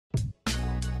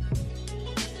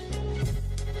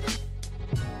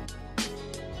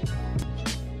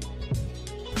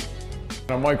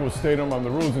I'm Michael Statham. I'm the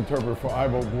rules interpreter for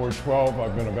iVote Board 12.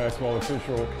 I've been a basketball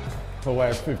official for the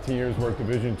last 15 years, worked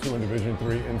Division II and Division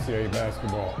III NCAA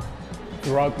basketball.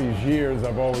 Throughout these years,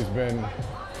 I've always been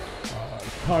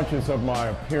conscious of my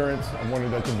appearance. I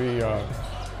wanted that to be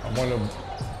one of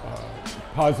the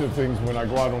positive things when I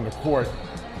go out on the court.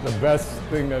 The best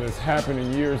thing that has happened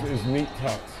in years is neat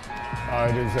tucks.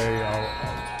 It is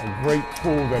a great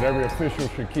tool that every official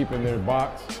should keep in their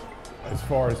box as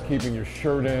far as keeping your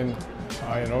shirt in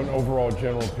and an overall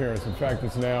general appearance. In fact,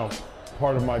 it's now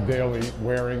part of my daily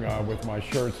wearing with my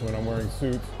shirts when I'm wearing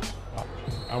suits.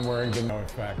 I'm wearing them now, in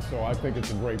fact. So I think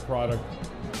it's a great product.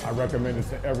 I recommend it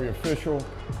to every official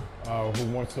who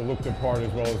wants to look the part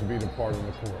as well as be the part on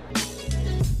the court.